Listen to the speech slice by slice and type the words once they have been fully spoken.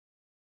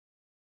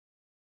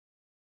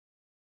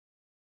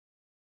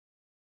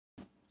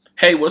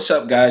Hey, what's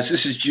up guys?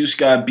 This is Juice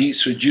Guy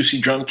Beats with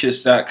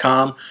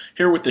JuicyDrumKits.com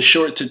here with a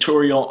short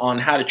tutorial on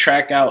how to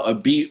track out a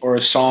beat or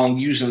a song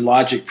using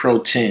Logic Pro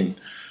 10.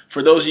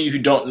 For those of you who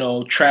don't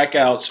know,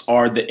 trackouts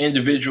are the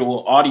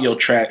individual audio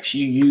tracks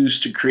you use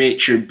to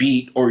create your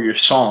beat or your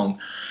song.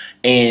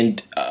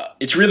 And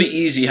it's really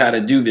easy how to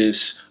do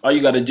this. All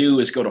you got to do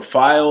is go to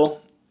File,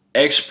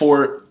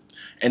 Export,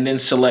 and then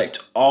select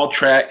All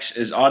Tracks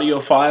as Audio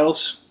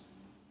Files.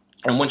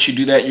 And once you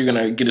do that, you're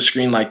going to get a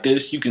screen like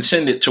this. You can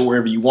send it to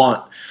wherever you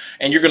want.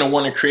 And you're going to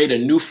want to create a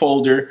new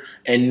folder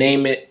and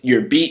name it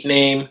your beat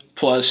name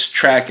plus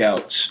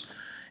trackouts.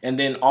 And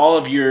then all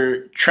of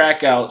your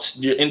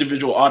trackouts, your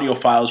individual audio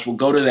files, will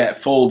go to that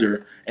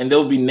folder and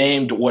they'll be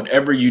named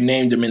whatever you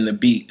named them in the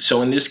beat.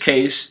 So in this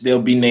case,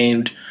 they'll be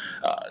named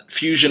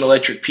Fusion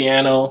Electric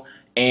Piano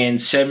and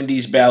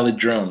 70s Ballad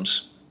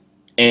Drums.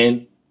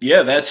 And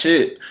yeah, that's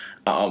it.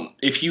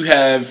 If you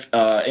have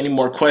any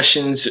more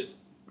questions,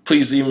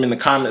 please leave them in the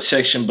comment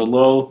section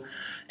below,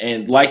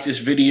 and like this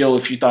video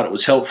if you thought it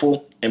was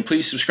helpful, and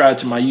please subscribe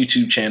to my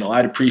YouTube channel.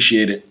 I'd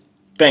appreciate it.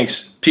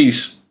 Thanks.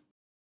 Peace.